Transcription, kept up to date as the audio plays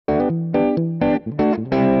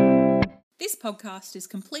This podcast is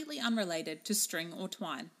completely unrelated to string or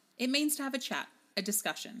twine. It means to have a chat, a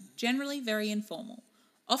discussion, generally very informal,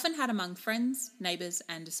 often had among friends, neighbours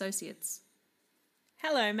and associates.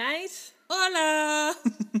 Hello, mate. Hola!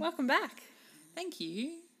 Welcome back. Thank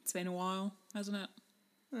you. It's been a while, hasn't it?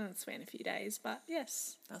 Well, it's been a few days, but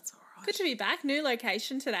yes. That's all right. Good to be back. New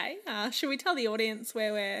location today. Should we tell the audience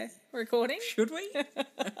where we're recording? Should we?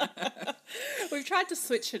 We've tried to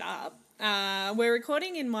switch it up. We're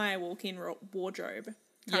recording in my walk-in wardrobe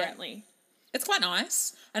currently. It's quite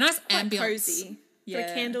nice. A nice Quite ambience. cozy. Yeah.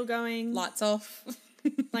 The candle going, Lights off.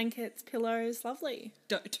 blankets, pillows, lovely.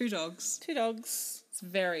 2 dogs. 2 dogs,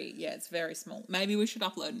 It's very small. Maybe we should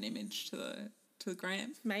upload an image to the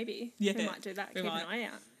gram. maybe. Yeah. We might do that. We Keep might. an eye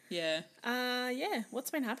out. Yeah.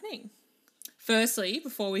 What's been happening? Firstly,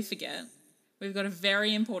 before we forget, we've got a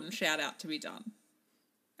very important shout out to be done.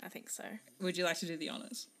 I think so. Would you like to do the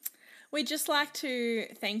honours? We'd just like to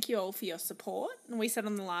thank you all for your support. And we said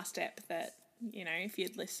on the last ep that, you know, if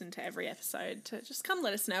you'd listened to every episode, to just come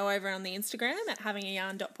let us know over on the Instagram at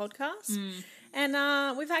havingaярn.podcast.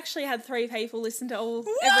 And we've actually had 3 people listen to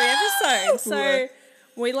every episode. So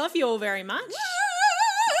we love you all very much.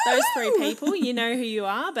 Those 3 people, you know who you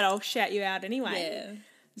are, but I'll shout you out anyway.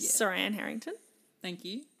 Yeah. Saran Harrington. Thank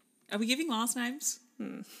you. Are we giving last names?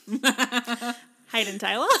 Hayden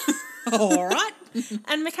Taylor. All right.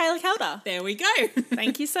 And Michaela Calder. There we go.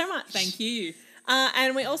 Thank you so much. Thank you.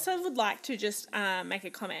 And we also would like to just make a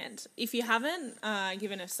comment. If you haven't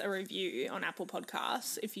given us a review on Apple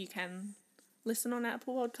Podcasts, if you can listen on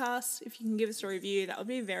Apple Podcasts, if you can give us a review, that would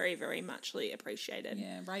be very, very muchly appreciated.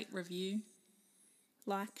 Yeah, rate, review,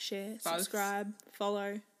 Like, share, Both. subscribe,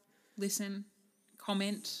 follow. listen,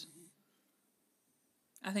 comment.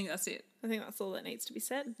 I think that's it. I think that's all that needs to be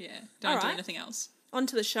said. Yeah. Don't do right. anything else. On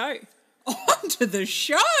to the show. On to the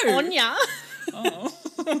show. Onya. Oh.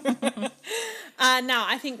 No,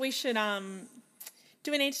 I think we should...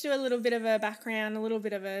 do we need to do a little bit of a background, a little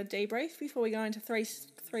bit of a debrief before we go into three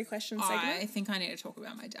question segment? I think I need to talk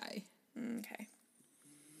about my day. Okay.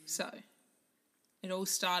 So, it all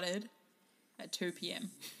started at 2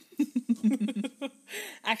 p.m.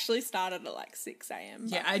 Actually started at like 6 a.m.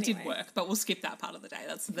 Yeah, I did work, but we'll skip that part of the day.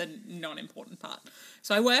 That's the non-important part.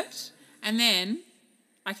 So I worked, and then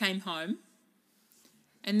I came home,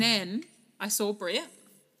 and then I saw Brit,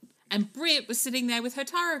 and Brit was sitting there with her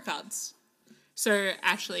tarot cards. So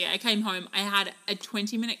actually, I came home, I had a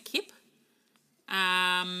 20-minute kip.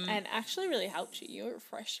 And actually really helped you. You were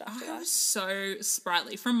refreshed after I that. was so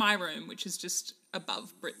sprightly from my room, which is just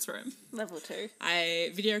above Brit's room. Level 2.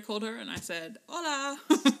 I video called her and I said, hola.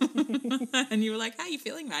 And you were like, how are you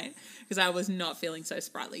feeling, mate? Because I was not feeling so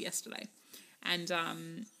sprightly yesterday. And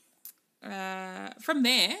from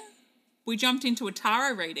there, we jumped into a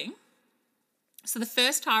tarot reading. So the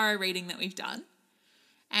first tarot reading that we've done.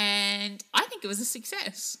 And I think it was a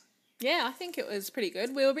success. Yeah, I think it was pretty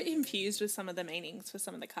good. We were a bit confused with some of the meanings for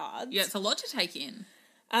some of the cards. Yeah, it's a lot to take in.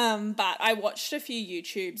 But I watched a few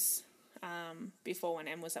YouTubes before when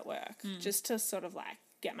Em was at work, just to sort of like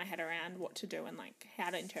get my head around what to do and like how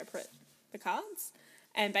to interpret the cards.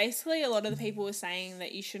 And basically a lot of the people were saying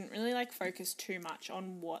that you shouldn't really like focus too much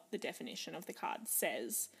on what the definition of the card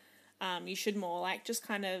says. You should more like just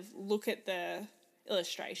kind of look at the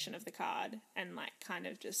illustration of the card and like kind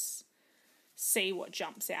of just see what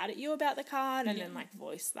jumps out at you about the card and then like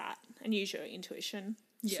voice that and use your intuition.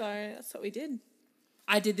 Yeah. So that's what we did.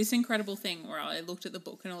 I did this incredible thing where I looked at the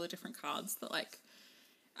book and all the different cards that like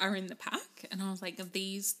are in the pack, and I was like,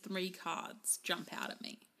 these 3 cards jump out at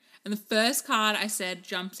me. And the first card I said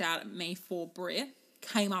jumped out at me for Brit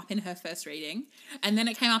came up in her first reading, and then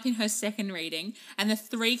it came up in her second reading, and the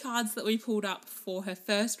 3 cards that we pulled up for her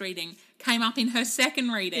first reading came up in her second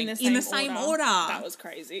reading in the same order. That was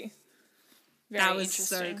crazy. That was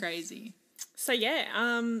so crazy. So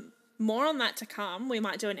yeah, more on that to come. We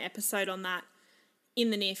might do an episode on that in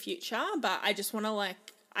the near future, but I just want to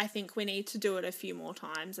I think we need to do it a few more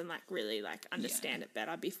times and like really like understand it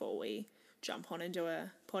better before we jump on and do a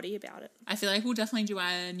potty about it. I feel like we'll definitely do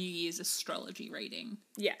our New Year's astrology reading.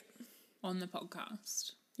 Yeah. On the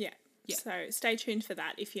podcast. Yeah. So stay tuned for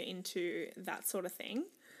that if you're into that sort of thing.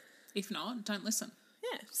 If not, don't listen.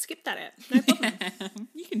 Yeah, skip that out. No problem.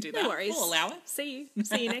 You can do that. No worries. We'll allow it. See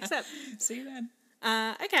you next up. See you then.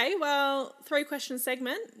 Okay, well, 3 question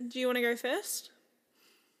segment. Do you want to go first?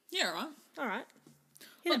 Yeah, all right. All right.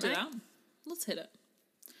 I'll do that. Let's hit it.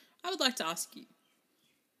 I would like to ask you,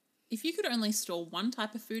 if you could only store one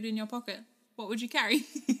type of food in your pocket, what would you carry?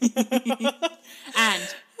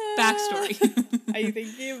 And backstory. Are you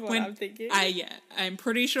thinking of what I'm thinking? Yeah, I'm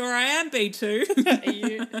pretty sure I am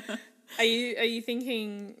B2. Are you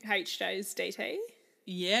thinking HJ's DT?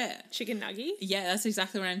 Yeah. Chicken nugget? Yeah, that's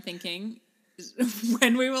exactly what I'm thinking.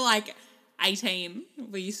 When we were like 18,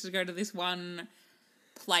 we used to go to this one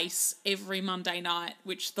place every Monday night,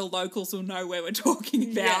 which the locals will know where we're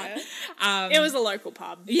talking about. Yeah. It was a local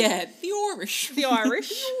pub. Yeah, the Irish. The Irish.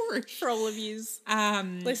 The Irish. For all of yous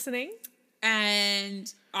listening.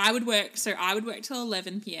 And I would work till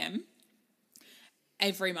 11 p.m.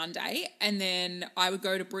 every Monday, and then I would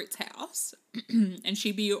go to Brit's house and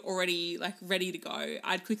she'd be already like ready to go.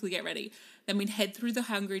 I'd quickly get ready. Then we'd head through the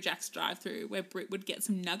Hungry Jack's drive-through where Brit would get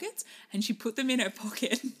some nuggets and she'd put them in her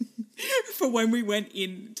pocket for when we went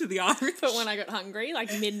into the Irish. But when I got hungry,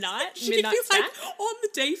 like midnight She'd be snack. like on the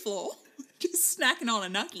day floor, just snacking on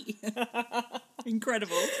a nuggie.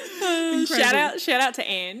 Incredible. Shout out to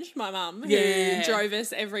Ange, my mum, who drove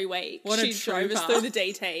us every week. What a She drove us trooper. through the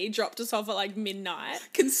DT, dropped us off at like midnight.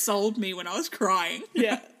 Consoled me when I was crying.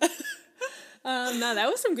 Yeah. No, that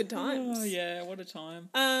was some good times. Oh yeah, what a time.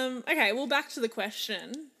 Okay, well, back to the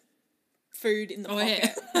question. Food in the pocket.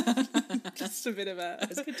 Yeah. Just a bit of a... I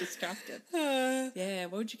was a bit distracted. Yeah,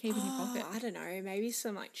 what would you keep in your pocket? I don't know, maybe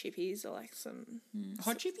some like chippies or like some...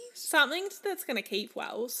 Hot chippies? Something that's going to keep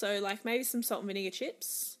well. So like maybe some salt and vinegar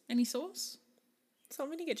chips. Any sauce? Salt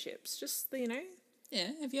and vinegar chips. Just, you know,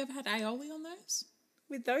 Yeah, have you ever had aioli on those?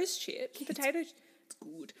 with those chips. Potato... It's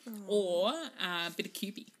good. Or a bit of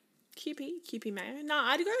Kewpie. Kewpie mayo. No,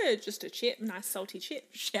 I'd go just a chip, nice salty chip.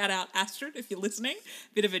 Shout out Astrid if you're listening.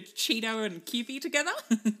 Bit of a Cheeto and Kewpie together.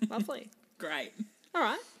 Lovely. Great. All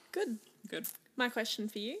right, good. Good. My question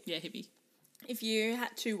for you. Yeah, hippie. If you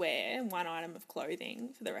had to wear one item of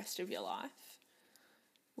clothing for the rest of your life,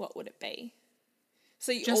 what would it be?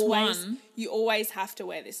 So you Just always one? you always have to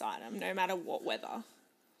wear this item, no matter what weather.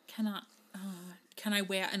 Can I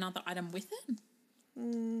wear another item with it?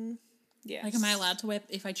 Yes. Like, am I allowed to wear,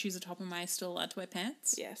 if I choose a top, am I still allowed to wear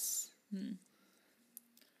pants? Yes.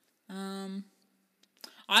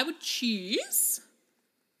 I would choose,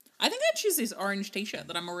 I think I'd choose this orange t-shirt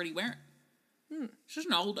that I'm already wearing. It's just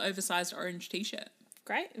an old, oversized orange t-shirt.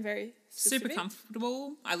 Great. Very Super specific.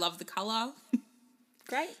 comfortable. I love the colour.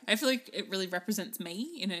 Great. I feel like it really represents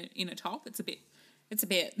me in a top. It's a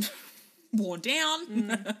bit worn down,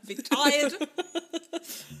 a bit tired,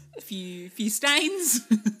 a few stains,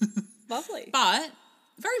 Lovely. but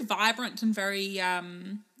very vibrant and very I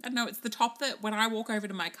don't know. It's the top that when I walk over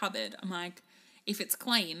to my cupboard, I'm like, if it's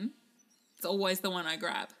clean, it's always the one I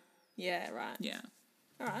grab. Yeah. Right. Yeah.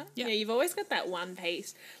 All right. Yeah. Yeah. You've always got that one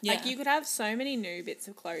piece. Like Yeah. you could have so many new bits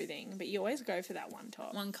of clothing, but you always go for that one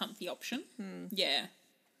top. One comfy option. Yeah.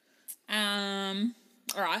 All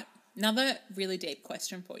right. Another really deep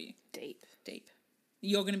question for you. Deep.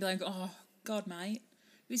 You're going to be like, oh, God, mate,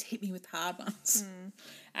 you just hit me with hard ones.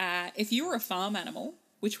 If you were a farm animal,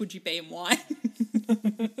 which would you be and why?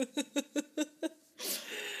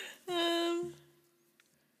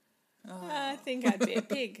 I think I'd be a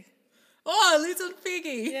pig. Oh, little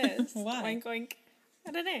piggy. Yes. Why? Oink oink.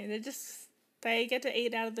 I don't know. They get to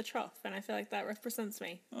eat out of the trough, and I feel like that represents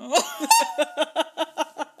me.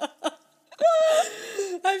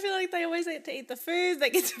 I feel like they always get to eat the food. They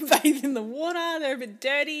get to bathe in the water. They're a bit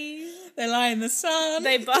dirty. They lie in the sun.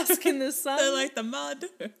 They bask in the sun. They like the mud.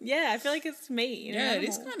 Yeah, I feel like it's me. You know? Yeah, it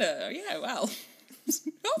is kind of, yeah, well,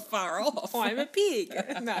 not far off. Oh, I'm a pig.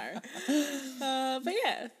 No. But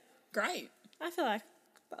yeah, Great. I feel like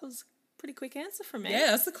that was a pretty quick answer from me. Yeah,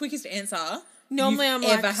 that's the quickest answer. Normally you've I'm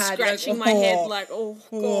like ever had. scratching Like, my head oh. like, oh,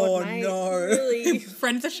 God, Oh, mate. no. Really?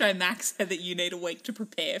 Friend of the show, Max, said that you need a week to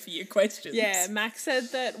prepare for your questions. Yeah, Max said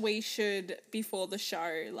that we should, before the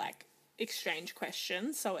show, like, exchange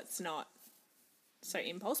questions so it's not so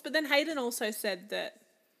impulse. But then Hayden also said that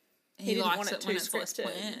He didn't likes want it it when too it's less scripted.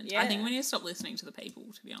 planned. Yeah. I think we need to stop listening to the people,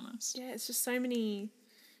 to be honest. yeah, it's just so many,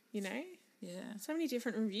 you know, Yeah. so many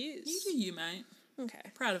different reviews. You do you, mate. Okay,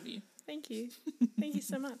 Proud of you. thank you. Thank you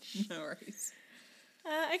so much. No worries.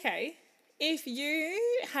 Okay, if you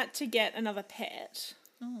had to get another pet,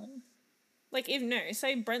 Oh. like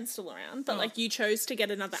say Brent's still around, but Oh. like you chose to get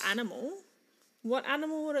another animal, what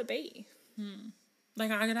animal would it be? Like,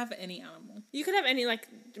 I could have any animal. You could have any, like,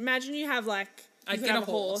 imagine you have like, you I'd could get have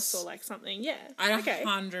a horse. or like something. Yeah. I'd Okay.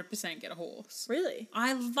 100% get a horse. Really?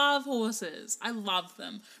 I love horses. I love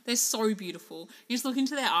them. They're so beautiful. You just look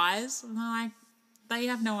into their eyes and they're like, they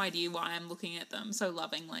have no idea why I'm looking at them so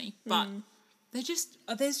lovingly. But they're just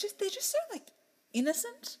so like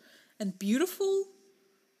innocent and beautiful.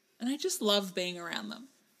 And I just love being around them.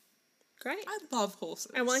 Great. I love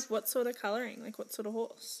horses. And like, what sort of colouring? Like, what sort of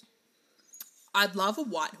horse? I'd love a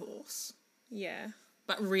white horse. Yeah.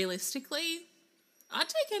 But realistically, I'd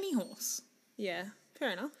take any horse. Yeah.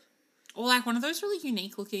 Fair enough. Or like one of those really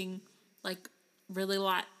unique looking, like really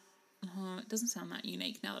light. Oh, it doesn't sound that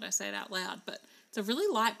unique now that I say it out loud, but it's a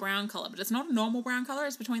really light brown colour, but it's not a normal brown colour.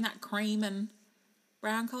 It's between that cream and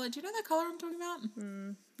brown colour. Do you know that colour I'm talking about?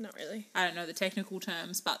 Not really. I don't know the technical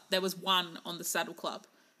terms, but there was one on the Saddle Club,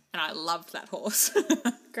 and I loved that horse.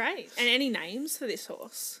 Great. And any names for this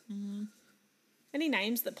horse? Any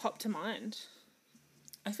names that pop to mind?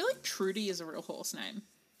 I feel like Trudy is a real horse name.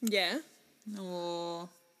 Yeah. Or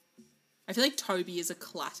I feel like Toby is a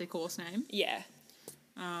classic horse name. Yeah.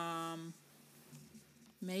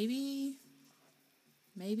 Maybe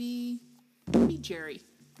Jerry.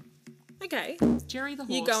 Okay. Jerry the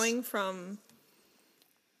horse. You're going from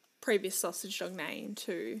previous sausage dog name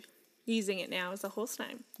to using it now as a horse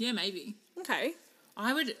name. Yeah, maybe. Okay.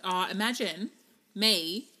 I would imagine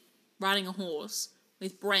me riding a horse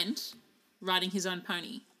with Brent riding his own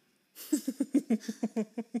pony.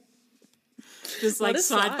 Just like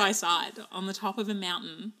side by side on the top of a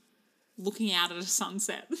mountain looking out at a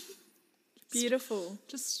sunset. Beautiful.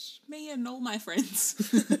 Just me and all my friends.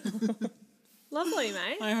 Lovely,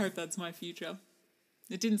 mate. I hope that's my future.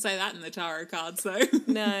 It didn't say that in the tarot cards though.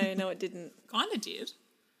 No, it didn't. Kind of did.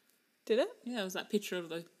 Did it? Yeah, it was that picture of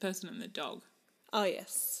the person and the dog. Oh,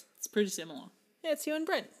 yes. It's pretty similar. Yeah, it's you and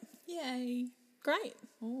Brent. Yay. Great.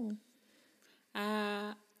 Oh.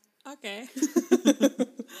 Okay.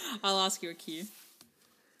 I'll ask you a cue.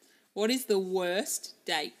 What is the worst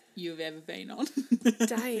date you've ever been on?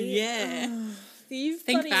 Date? Yeah. Oh, you've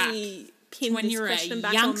Think bloody pinned when this you're a question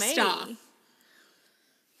back youngster. on me.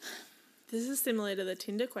 This is similar to the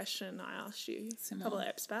Tinder question I asked you a couple of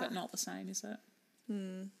episodes back. But not the same, is it?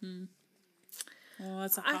 Oh,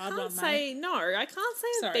 that's a I hard can't one, say, mate. no, I can't say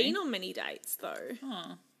I've Sorry. been on many dates, though.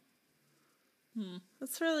 Oh.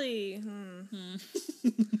 That's really,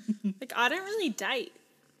 like, I don't really date.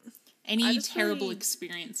 Any I just terrible really-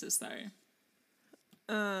 experiences,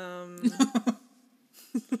 though? Um,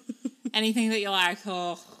 Anything that you're like,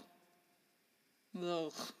 oh.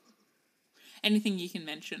 Ugh. Anything you can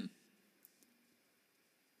mention.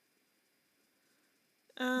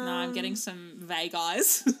 No, I'm getting some vague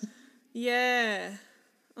eyes. yeah.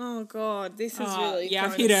 Oh, God, this is really yeah,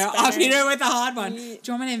 I've throwing hit a her. I've hit spanner. her with a hard one. Yeah.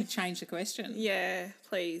 Do you want me to change the question? Yeah,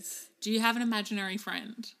 please. Do you have an imaginary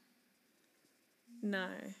friend? No.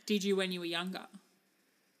 Did you when you were younger?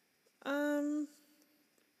 I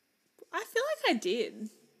feel like I did.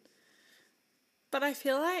 But I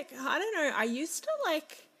feel like, I don't know, I used to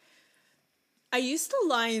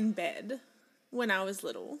lie in bed when I was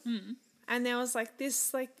little. And there was like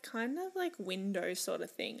this like kind of like window sort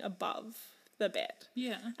of thing above the bed.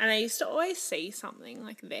 Yeah. And I used to always see something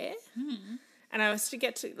like there. And I used to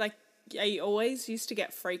get to like, I always used to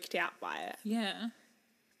get freaked out by it. Yeah.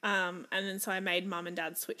 And then so I made mum and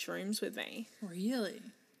dad switch rooms with me. Really?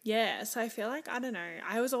 Yeah, so I feel like, I don't know,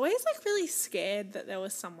 I was always like really scared that there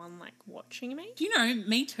was someone like watching me. Do you know,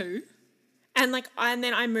 me too. And like, and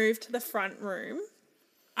then I moved to the front room.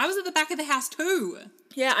 I was at the back of the house too.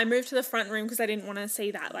 Yeah, I moved to the front room because I didn't want to see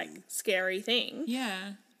that like scary thing.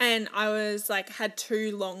 Yeah. And I was like, had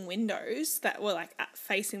two long windows that were like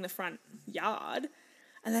facing the front yard.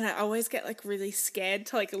 And then I always get like really scared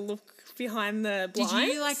to like look behind the blinds.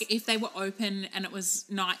 Did you like, if they were open and it was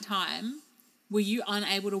nighttime, were you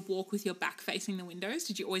unable to walk with your back facing the windows?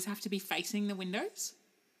 Did you always have to be facing the windows?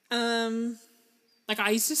 Like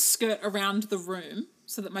I used to skirt around the room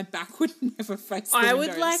so that my back would never face the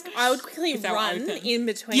windows. I would quickly if they were run open. in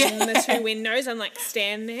between the two windows and like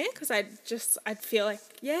stand there because I'd feel like,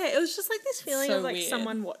 yeah, it was just like this feeling So of like weird.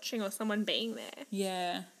 someone watching or someone being there.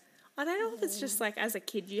 Yeah. I don't know if it's just like as a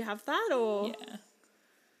kid you have that or Yeah.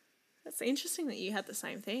 it's interesting that you had the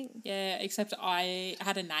same thing. Yeah, except I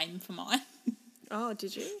had a name for mine. Oh,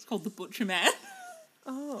 did you? It's called the Butcher Man.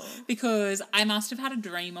 Oh. Because I must have had a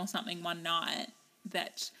dream or something one night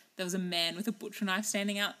that there was a man with a butcher knife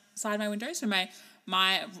standing outside my window. So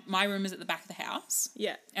my room is at the back of the house.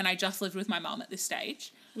 Yeah. And I just lived with my mum at this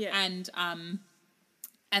stage. Yeah.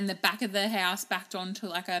 And the back of the house backed onto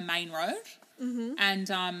like a main road. Mm-hmm.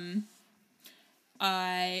 And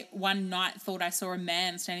I one night thought I saw a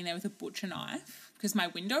man standing there with a butcher knife because my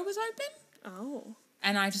window was open. Oh.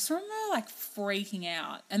 And I just remember like freaking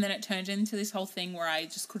out. And then it turned into this whole thing where I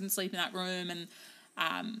just couldn't sleep in that room. And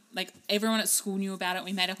like everyone at school knew about it.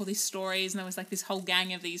 We made up all these stories and there was like this whole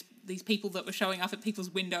gang of these people that were showing up at people's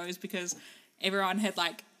windows because everyone had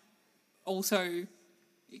like also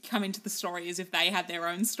come into the story as if they had their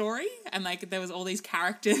own story. And like there was all these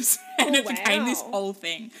characters and it became this whole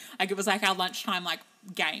thing. Like it was like our lunchtime like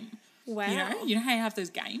game. Wow. You know how you have those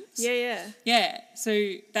games? Yeah, yeah. Yeah. So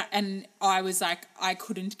that, and I was like, I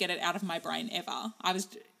couldn't get it out of my brain ever. I was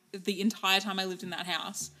the entire time I lived in that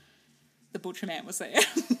house, the butcher man was there.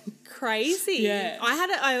 Crazy. Yeah.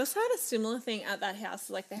 I also had a similar thing at that house,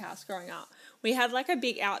 like the house growing up. We had like a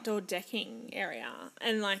big outdoor decking area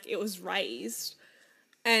and like it was raised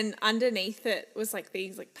and underneath it was like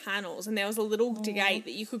these like panels and there was a little gate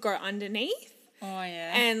that you could go underneath. Oh,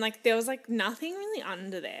 yeah. And like there was like nothing really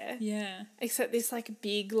under there. Yeah. Except this like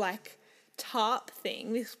big like tarp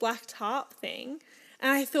thing, this black tarp thing.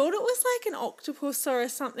 And I thought it was like an octopus or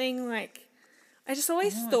something like I just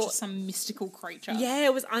always thought just some mystical creature. yeah,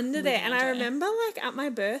 it was under there. And I under. remember like at my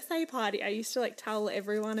birthday party, I used to like tell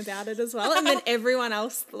everyone about it as well. And then everyone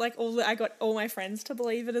else, like I got all my friends to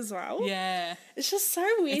believe it as well. Yeah. It's just so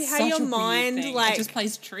weird It's how such your a weird mind thing. like It just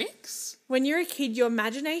plays tricks. when you're a kid, your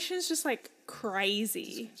imagination is just like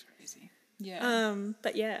crazy. It's crazy. Yeah.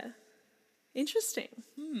 But yeah. Interesting.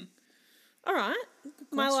 All right.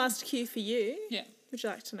 My last cue for you. Yeah. Would you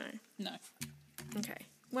like to know? No. Okay.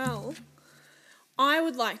 Well, I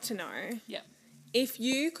would like to know Yeah. if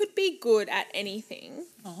you could be good at anything,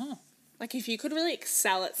 Oh. like if you could really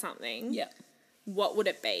excel at something, Yeah. what would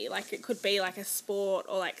it be? Like it could be like a sport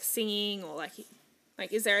or like singing or like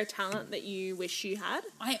is there a talent that you wish you had?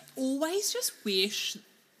 I always just wish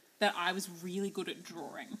that I was really good at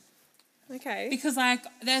drawing. Okay. Because, like,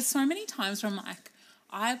 there's so many times where I'm like,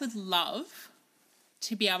 I would love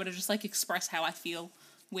to be able to just, like, express how I feel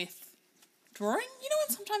with drawing. You know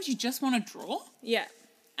when sometimes you just want to draw? Yeah.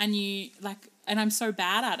 And you, like, and I'm so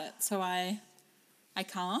bad at it, so I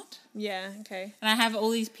can't. Yeah, okay. And I have all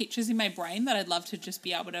these pictures in my brain that I'd love to just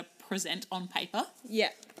be able to present on paper, Yeah.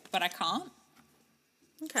 but I can't.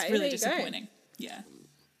 Okay. It's really there you go. disappointing. Yeah.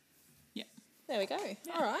 Yeah. There we go.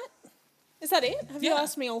 All right. Is that it? Have you Yeah.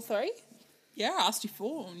 asked me all three? Yeah, I asked you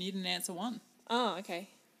 4 and you didn't answer 1. Oh, okay.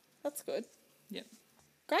 That's good. Yep.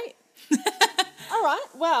 Great. All right.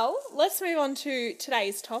 Well, let's move on to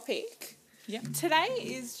today's topic. Yep. Today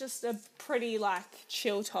is just a pretty like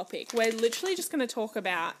chill topic. We're literally just going to talk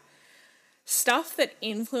about stuff that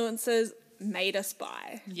influencers made us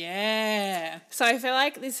buy. Yeah. So I feel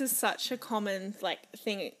like this is such a common like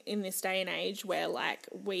thing in this day and age where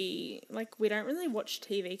we don't really watch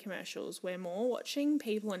TV commercials. We're more watching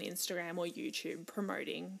people on Instagram or YouTube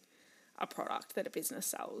promoting a product that a business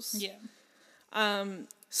sells. Yeah.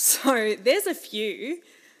 So there's a few.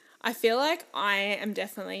 I feel like I am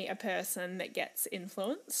definitely a person that gets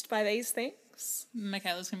influenced by these things.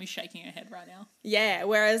 Michaela's going to be shaking her head right now. Yeah,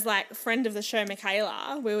 whereas like friend of the show,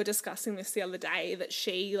 Michaela, we were discussing this the other day that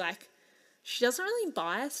she doesn't really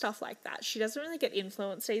buy stuff like that. She doesn't really get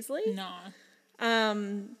influenced easily. No.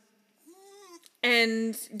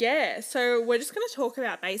 And yeah, so we're just going to talk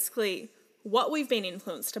about basically what we've been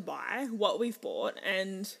influenced to buy, what we've bought,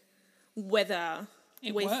 and whether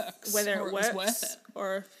It works. whether or it was works worth it.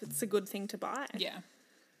 or if it's a good thing to buy. Yeah.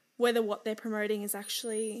 Whether what they're promoting is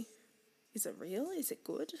actually, is it real? Is it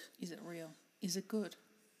good? Is it real? Is it good?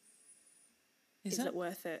 Is it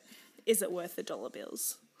worth it? Is it worth the dollar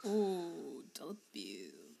bills? Ooh, dollar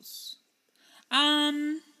bills.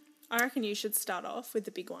 I reckon you should start off with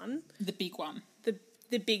the big one. The big one.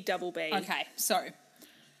 The big double B. Okay, so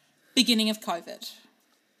beginning of COVID,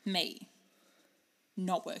 me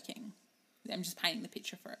not working. I'm just painting the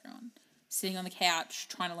picture for everyone. Sitting on the couch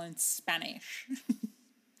trying to learn Spanish.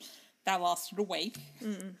 That lasted a week.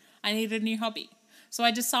 I needed a new hobby. So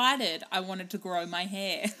I decided I wanted to grow my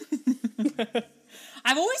hair.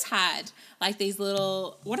 I've always had like these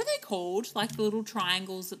little, what are they called? Like the little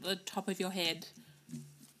triangles at the top of your head,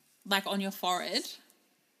 like on your forehead,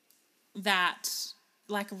 that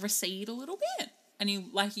like recede a little bit. And you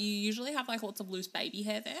usually have like lots of loose baby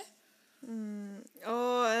hair there.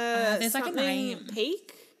 There's like a name.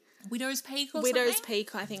 Peak? Widow's Peak or Widow's something?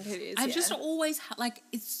 Peak, I think it is. I've just always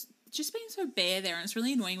it's just been so bare there, and it's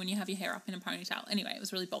really annoying when you have your hair up in a ponytail. Anyway, it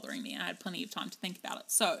was really bothering me and I had plenty of time to think about it.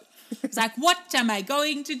 So it's like, what am I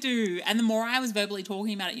going to do? And the more I was verbally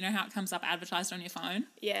talking about it, you know how it comes up advertised on your phone?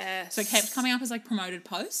 Yes. So it kept coming up as like promoted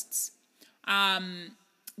posts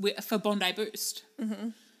for Bondi Boost. Mm-hmm.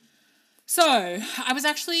 So I was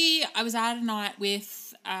at a night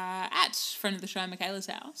with at friend of the show, Michaela's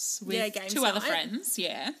house, with games 2 other night. friends,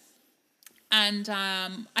 and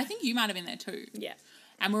I think you might have been there too. Yeah.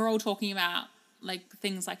 And we were all talking about like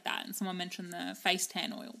things like that, and someone mentioned the face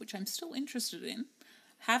tan oil, which I'm still interested in.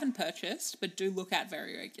 Haven't purchased, but do look at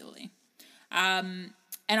very regularly. And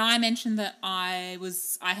I mentioned that I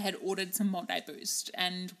had ordered some Bondi Boost,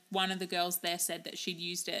 and one of the girls there said that she'd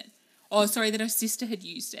used it. Oh, sorry, that her sister had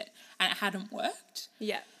used it and it hadn't worked.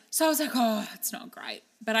 Yeah. So I was like, oh, it's not great.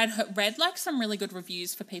 But I'd read like some really good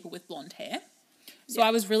reviews for people with blonde hair. So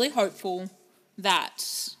I was really hopeful that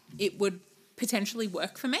it would potentially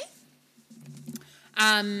work for me.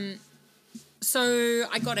 So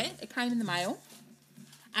I got it. It came in the mail.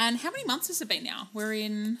 And how many months has it been now?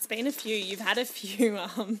 It's been a few. You've had a few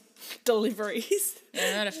deliveries. Yeah,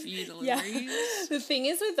 I've had a few deliveries. Yeah. The thing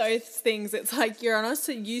is with those things, it's like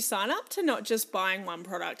you sign up to not just buying one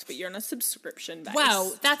product, but you're on a subscription base.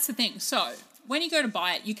 Well, that's the thing. So when you go to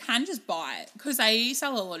buy it, you can just buy it because they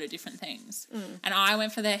sell a lot of different things. And I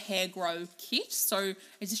went for their hair grow kit. So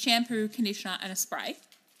it's a shampoo, conditioner, and a spray.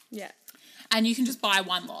 Yeah. And you can just buy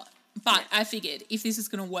one lot. But I figured if this is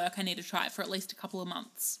going to work, I need to try it for at least a couple of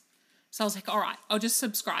months. So I was like, all right, I'll just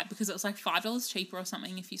subscribe because it was like $5 cheaper or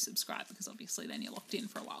something if you subscribe because obviously then you're locked in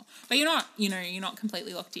for a while. But you're not, you're not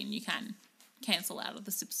completely locked in. You can cancel out of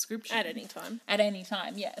the subscription. At any time. At any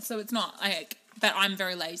time, yeah. So it's not like, but I'm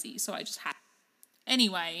very lazy, so I just had.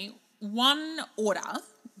 Anyway, one order,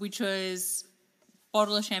 which was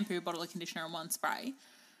bottle of shampoo, bottle of conditioner, and one spray,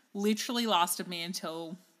 literally lasted me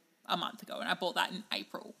until a month ago, and I bought that in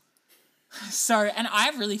April. So, and I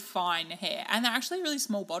have really fine hair, and they're actually really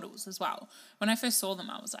small bottles as well. When I first saw them,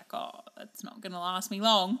 I was like, oh, that's not going to last me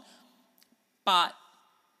long. But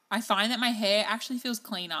I find that my hair actually feels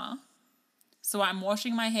cleaner. So I'm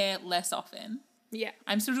washing my hair less often. Yeah.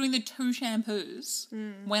 I'm still doing the 2 shampoos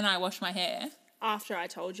when I wash my hair. After I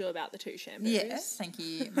told you about the 2 shampoos. Yes, thank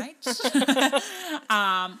you, mate.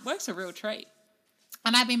 Works a real treat.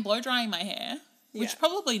 And I've been blow drying my hair, which is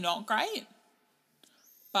probably not great,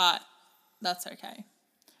 but that's okay.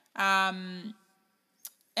 And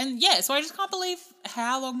yeah, so I just can't believe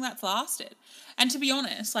how long that's lasted. And to be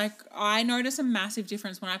honest, like I notice a massive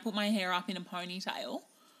difference when I put my hair up in a ponytail.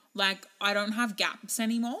 Like I don't have gaps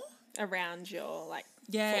anymore. Around your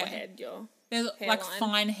forehead, There's hairline. like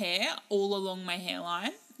fine hair all along my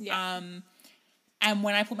hairline. Yeah. And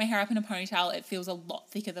when I put my hair up in a ponytail, it feels a lot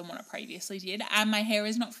thicker than what it previously did. And my hair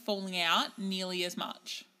is not falling out nearly as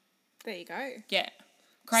much. There you go. Yeah.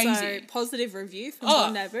 Crazy. So, positive review from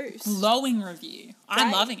Bondi Boost. Glowing review.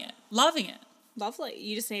 I'm loving it. Loving it. Lovely.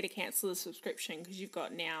 You just need to cancel the subscription because you've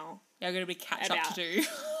got now... Yeah, I've got a big catch up to do.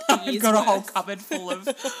 I've got a whole cupboard full of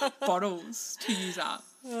bottles to use up.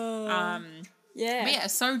 Yeah. But yeah,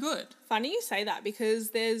 so good. Funny you say that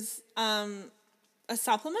because there's a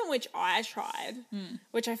supplement which I tried,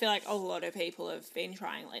 which I feel like a lot of people have been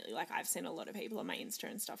trying lately. Like I've seen a lot of people on my Insta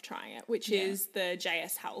and stuff trying it, which is the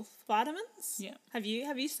JS Health vitamins. Yeah. Have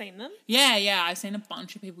you seen them? Yeah. I've seen a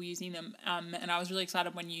bunch of people using them, and I was really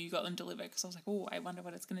excited when you got them delivered because I was like, oh, I wonder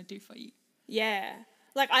what it's going to do for you. Yeah.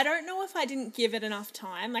 Like, I don't know if I didn't give it enough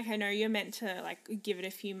time. Like, I know you're meant to, like, give it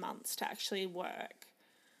a few months to actually work.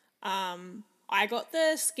 I got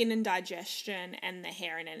the skin and digestion and the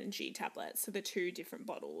hair and energy tablets, so the 2 different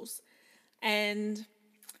bottles. And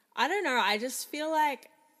I don't know, I feel like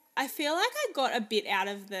I got a bit out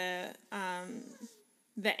of the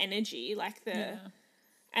energy, like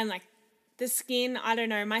and like the skin, I don't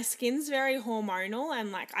know, my skin's very hormonal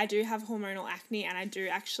and like I do have hormonal acne and I do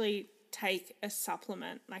actually take a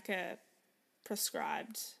supplement, like a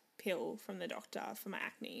prescribed pill from the doctor for my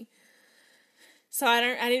acne. So I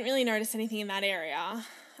didn't really notice anything in that area.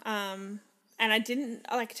 And I didn't,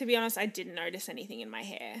 like, to be honest, I didn't notice anything in my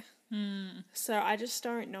hair. So I just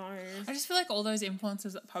don't know. I just feel like all those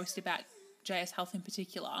influencers that post about JS Health in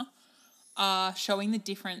particular are showing the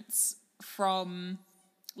difference from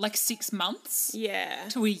like 6 months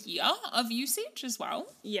to a year of usage as well.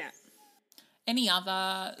 Yeah. Any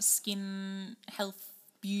other skin health,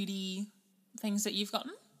 beauty things that you've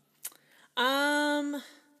gotten?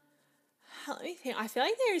 Let me think. I feel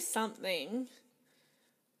like there's something.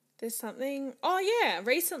 Oh yeah,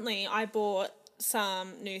 recently I bought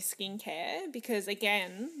some new skincare because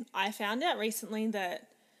again, I found out recently that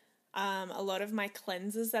a lot of my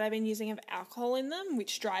cleansers that I've been using have alcohol in them,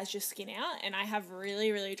 which dries your skin out, and I have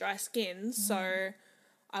really, really dry skin, so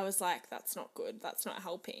I was like, that's not good, that's not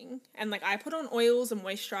helping. And like I put on oils and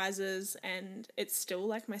moisturizers and it's still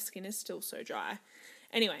like my skin is still so dry.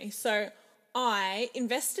 Anyway, so I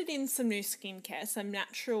invested in some new skincare, some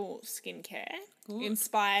natural skincare,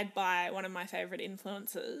 inspired by one of my favourite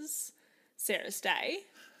influencers, Sarah's Day.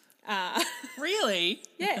 Really?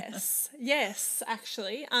 Yes,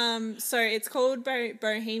 actually. So it's called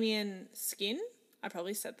Bohemian Skin. I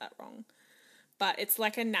probably said that wrong. But it's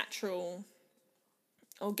like a natural,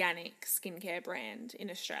 organic skincare brand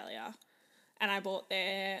in Australia. And I bought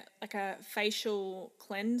their like a facial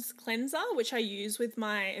cleanser, which I use with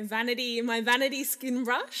my vanity skin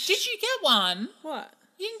brush. Did you get one? What?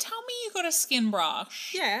 You didn't tell me you got a skin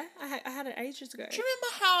brush. Yeah, I had it ages ago. Do you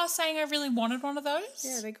remember how I was saying I really wanted one of those?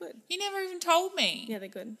 Yeah, they're good. You never even told me. Yeah, they're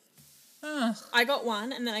good. Ugh. I got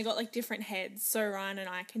one, and then I got like different heads, so Ryan and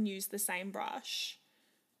I can use the same brush.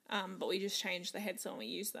 But we just change the heads when we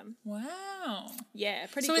use them. Wow. Yeah,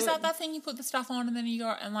 pretty So good. is that thing you put the stuff on and then you go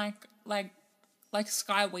and like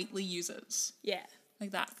Sky Wheatley uses? Yeah.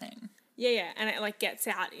 Like that thing. Yeah, and it like gets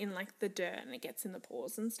out in like the dirt and it gets in the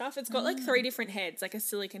pores and stuff. It's got like 3 different heads, like a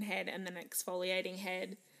silicone head and then an exfoliating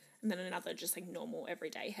head and then another just like normal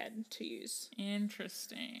everyday head to use.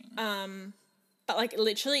 Interesting. But like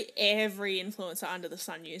literally every influencer under the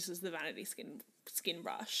sun uses the Vanity Skin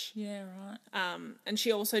brush. Yeah, right. And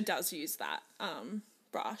she also does use that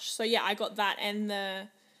brush. So yeah, I got that and the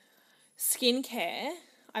skincare.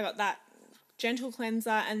 I got that gentle cleanser,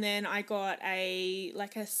 and then I got a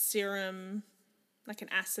serum, like an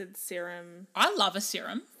acid serum I love a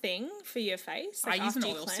serum. thing for your face. I Like use an after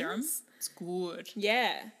you oil cleanse. serum. It's good.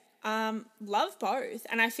 Yeah. Love both.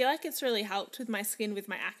 And I feel like it's really helped with my skin with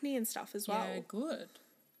my acne and stuff as well. Yeah,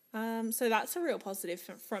 good. So that's a real positive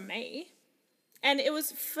from me. And it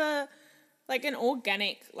was for like an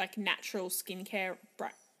organic, like natural skincare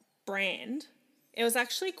brand. It was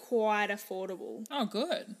actually quite affordable Oh,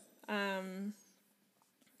 good.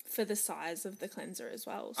 for the size of the cleanser as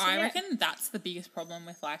well. So, I yeah. reckon that's the biggest problem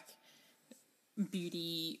with like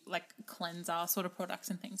beauty, like cleanser sort of products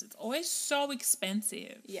and things. It's always so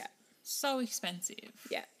expensive. Yeah. So expensive.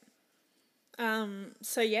 Yeah.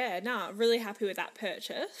 So yeah, no, really happy with that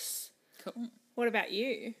purchase. Cool. What about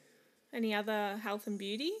you? Any other health and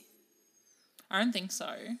beauty? I don't think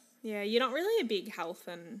so. Yeah, you're not really a big health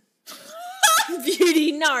and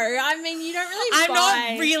beauty. No, I mean you don't really. I'm buy...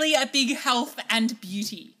 not really a big health and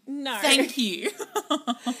beauty. No, Thank you.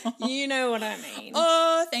 You know what I mean.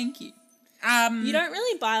 Oh, thank you. You don't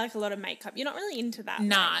really buy like a lot of makeup. You're not really into that.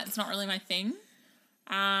 Nah, like... it's not really my thing.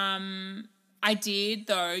 I did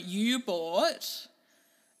though. You bought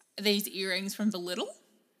these earrings from the Little,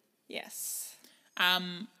 Yes.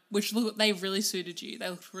 which they really suited you. They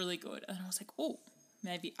looked really good, and I was like, oh,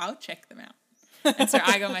 maybe I'll check them out. And so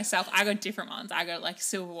I got different ones. I got like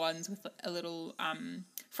silver ones with a little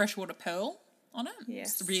freshwater pearl on it.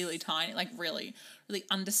 Yes. It's really tiny, like really, really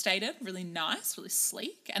understated, really nice, really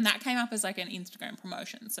sleek. And that came up as like an Instagram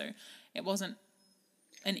promotion. So it wasn't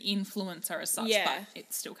an influencer as such, Yeah. but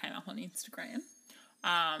it still came up on Instagram.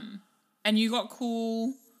 And you got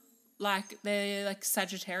cool, like they're like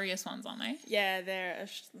Sagittarius ones, aren't they? Yeah, they're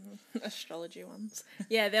astrology ones.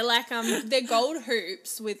 Yeah, they're like they're gold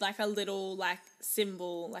hoops with like a little like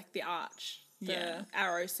symbol, like the arch, the Yeah.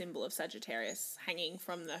 arrow symbol of Sagittarius hanging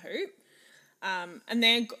from the hoop. And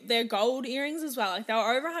they're gold earrings as well. Like they were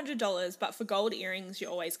over $100, but for gold earrings,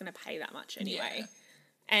 you're always going to pay that much anyway. Yeah.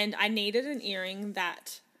 And I needed an earring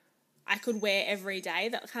that I could wear every day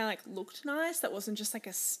that kind of like looked nice, that wasn't just like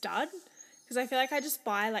a stud. Because I feel like I just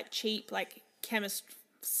buy like cheap like chemist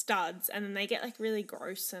studs and then they get like really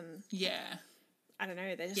gross and Yeah. I don't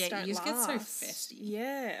know, they just Yeah, don't ears get so last. festy.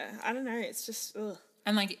 Yeah, I don't know, it's just ugh.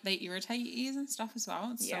 And like they irritate your ears and stuff as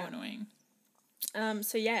well. It's Yeah. so annoying.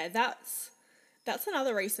 So yeah, that's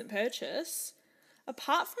another recent purchase.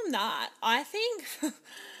 Apart from that, I think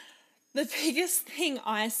the biggest thing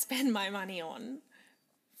I spend my money on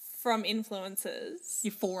from influencers,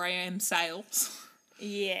 Your 4 a.m. sales.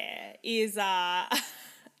 yeah, is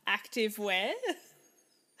active wear.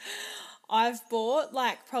 I've bought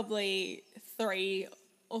like probably 3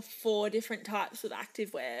 or 4 different types of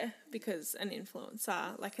activewear because an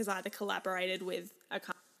influencer like has either collaborated with a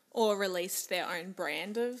company or released their own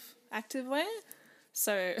brand of activewear.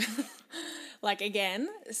 So, like again,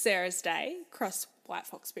 Sarah's Day, Cross White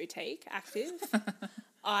Fox Boutique, active.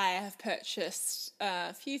 I have purchased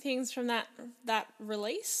a few things from that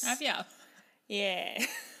release. Have you? Yeah.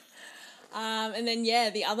 And then, yeah,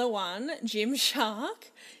 the other one,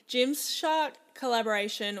 Gymshark. Gymshark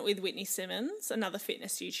collaboration with Whitney Simmons, another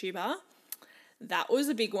fitness YouTuber. That was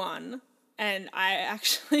a big one. And I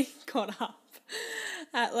actually got up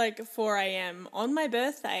at like 4 a.m. on my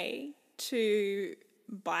birthday to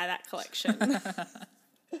buy that collection.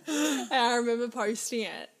 And I remember posting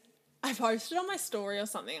it. I posted on my story or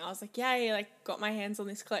something. I was like, yay, like got my hands on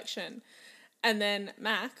this collection. And then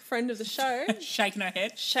Mac, friend of the show, Shaking her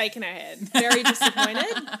head. shaking her head. Very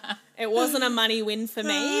disappointed. It wasn't a money win for me,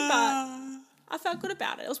 but I felt good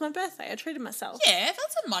about it. It was my birthday. I treated myself. Yeah,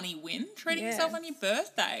 that's a money win. Treating Yeah. yourself on your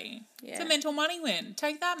birthday. It's Yeah. a mental money win.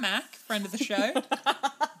 Take that, Mac, friend of the show.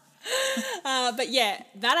 But yeah,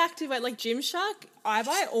 that activewear, like Gymshark, I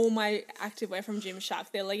buy all my activewear from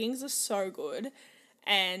Gymshark. Their leggings are so good.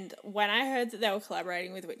 And when I heard that they were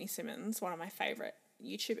collaborating with Whitney Simmons, one of my favourite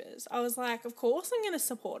YouTubers, I was like, of course I'm going to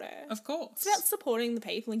support her. Of course. It's about supporting the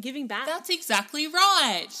people and giving back. That's exactly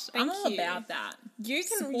right. I'm Thank all you. about that. You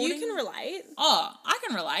can Supporting- relate. Oh, I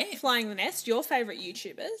can relate. Flying the Nest, your favourite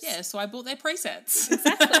YouTubers. Yeah, so I bought their presets.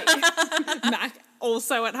 Exactly. Mac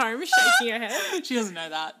also at home shaking her head. She doesn't know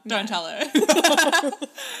that. Don't tell her.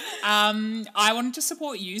 I wanted to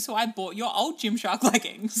support you, so I bought your old Gymshark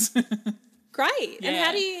leggings. Great. And Yeah.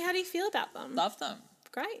 how do you feel about them? Love them.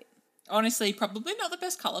 Great. Honestly, probably not the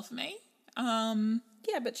best colour for me.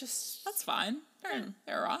 Yeah, but just That's fine.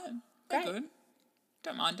 They're alright. They're Great. good.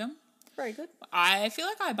 Don't mind them. very good. I feel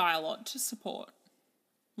like I buy a lot to support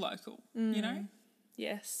local, you know?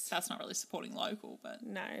 Yes. That's not really supporting local, but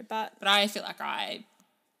No, but I feel like I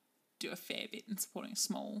do a fair bit in supporting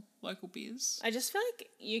small local biz. I just feel like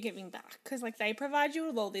you're giving back because like they provide you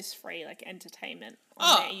with all this free like entertainment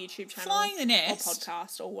on Oh, their YouTube channel Flying the or Nest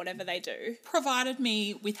podcast or whatever they do. provided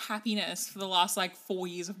me with happiness for the last 4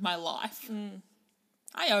 years of my life.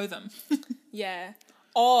 I owe them. Yeah.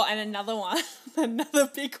 Oh, and another one, another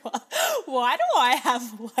big one. Why do I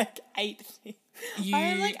have 8 things? I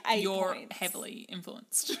have 8 You're points. heavily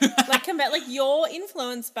influenced. Your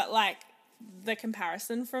influence, but the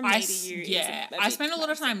comparison from me to you. Yeah, isn't a I big spend a lot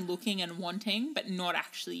of comparison. time looking and wanting, but not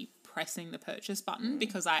actually pressing the purchase button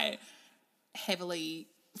because I heavily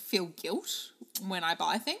feel guilt when I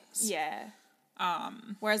buy things. Yeah.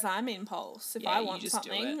 Whereas I'm impulse. If Yeah, I you want just do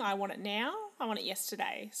something, it. I want it now. I want it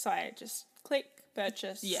yesterday. So I just click,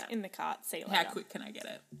 purchase, Yeah. in the cart, see you later. How quick can I get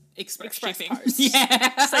it? Express Express shipping. post.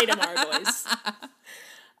 Yeah. See you tomorrow, boys.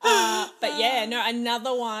 But yeah, no,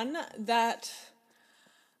 another one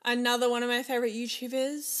of my favourite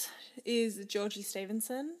YouTubers is Georgie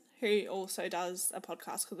Stevenson, who also does a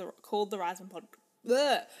podcast called the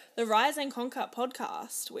the Rise and Conquer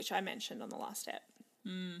podcast, which I mentioned on the last step.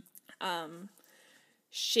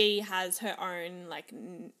 She has her own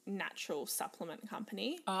natural supplement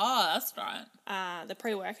company. Oh, that's right. The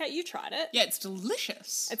pre-workout, you tried it. Yeah, it's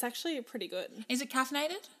delicious. It's actually pretty good. Is it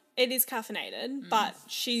caffeinated? It is caffeinated, but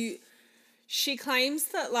she claims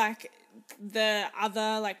that the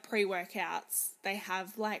other pre-workouts, they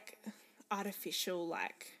have artificial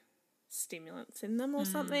stimulants in them or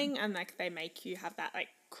something, and they make you have that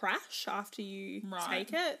crash after you Right.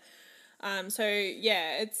 take it. So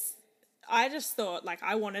yeah, I just thought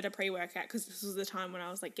I wanted a pre-workout because this was the time when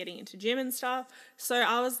I was getting into gym and stuff. So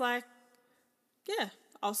I was like, yeah,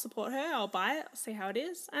 I'll support her. I'll buy it. I'll see how it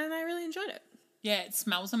is, and I really enjoyed it. Yeah, it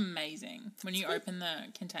smells amazing. When you open the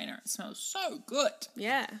container, it smells so good.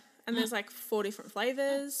 Yeah. And there's 4 different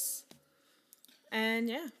flavours. And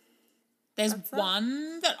yeah. There's That's that.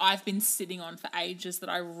 one that I've been sitting on for ages that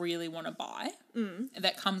I really want to buy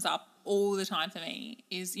that comes up all the time for me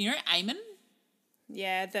is, Eamon?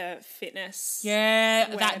 Yeah, the fitness. Yeah,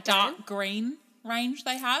 Wear that dark brand. green range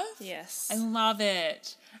they have. Yes. I love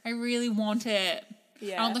it. I really want it.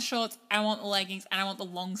 Yeah. I want the shorts, I want the leggings, and I want the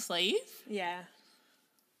long sleeve. Yeah.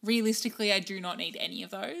 Realistically, I do not need any of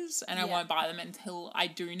those, and I Yeah. won't buy them until I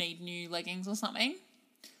do need new leggings or something.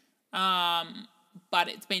 But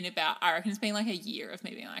it's been I reckon it's been a year of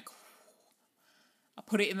me being I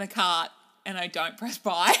put it in the cart and I don't press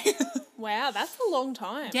buy. Wow, that's a long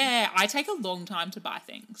time. Yeah, I take a long time to buy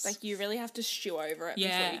things. You really have to stew over it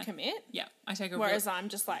Yeah. before you commit. Yeah, I take a Whereas I'm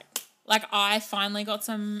just I finally got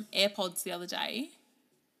some AirPods the other day,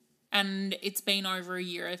 and it's been over a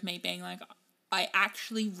year of me being I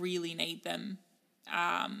actually really need them.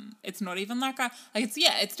 It's not even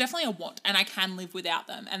it's definitely a want, and I can live without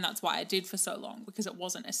them, and that's why I did for so long, because it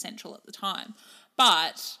wasn't essential at the time.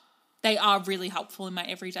 But they are really helpful in my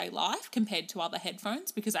everyday life compared to other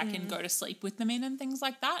headphones, because I can go to sleep with them in and things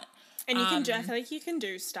like that. and you can do, I feel like you can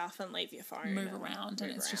do stuff and leave your phone. Move around, and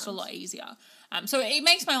move it's just a around. lot easier. So it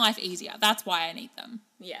makes my life easier. That's why I need them,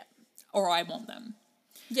 Yeah. or I want them.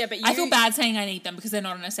 Yeah, but I feel bad saying I need them because they're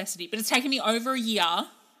not a necessity, but it's taken me over a year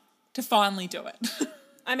to finally do it.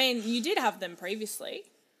 I mean, you did have them previously.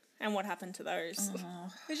 And what happened to those?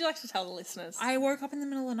 Would you like to tell the listeners? I woke up in the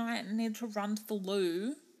middle of the night and needed to run to the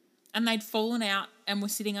loo, and they'd fallen out and were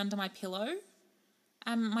sitting under my pillow.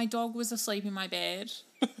 And my dog was asleep in my bed.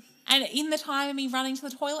 And in the time of me running to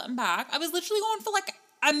the toilet and back, I was literally gone for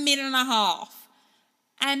a minute and a half.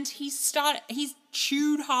 And he's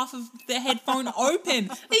chewed half of the headphone open.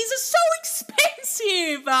 These are so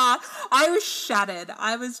expensive. I was shattered.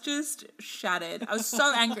 I was just shattered. I was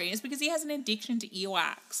so angry. It's because he has an addiction to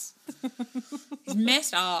earwax. He's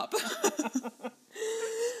messed up.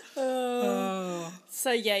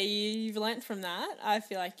 So yeah, you've learnt from that. I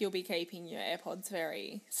feel like you'll be keeping your AirPods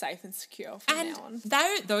very safe and secure from And now on.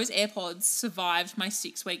 those AirPods survived my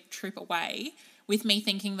 6-week trip away with me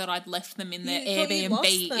thinking that I'd left them in their You thought you lost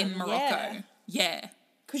Airbnb in them, Morocco. Yeah.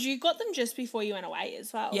 Because you got them just before you went away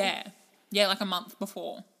as well. Yeah. Yeah, like a month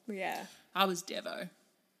before. Yeah. I was devo.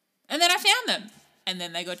 And then I found them. And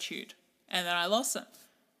then they got chewed. And then I lost them.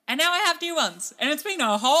 And now I have new ones. And it's been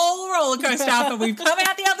a whole roller coaster, but we've come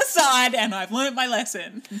out the other side and I've learnt my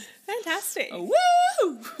lesson. Fantastic.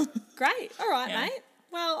 Woo! Great. All right, Yeah. mate.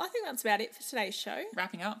 Well, I think that's about it for today's show.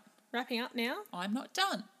 Wrapping up. Wrapping up now. I'm not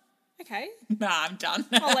done. Okay. Nah, I'm done.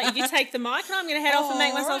 I'll let you take the mic and I'm going to head off and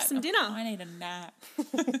make myself Alright. some dinner. I need a nap.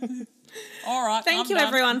 All right. Thank you, done.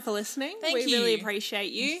 everyone, for listening. Thank we really you.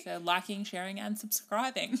 appreciate you So liking, sharing, and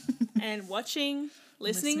subscribing. and watching,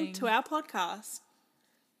 listening Listening. to our podcast.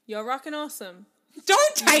 You're rocking awesome.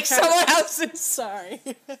 Don't take someone else's. Sorry.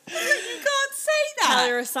 You can't say that. Kelly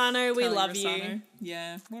Rossano, we Kelly love Rossano. you.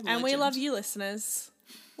 Yeah. What a And we legend. love you, listeners.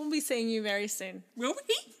 We'll be seeing you very soon. Will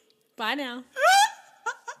we? Bye now. Ah!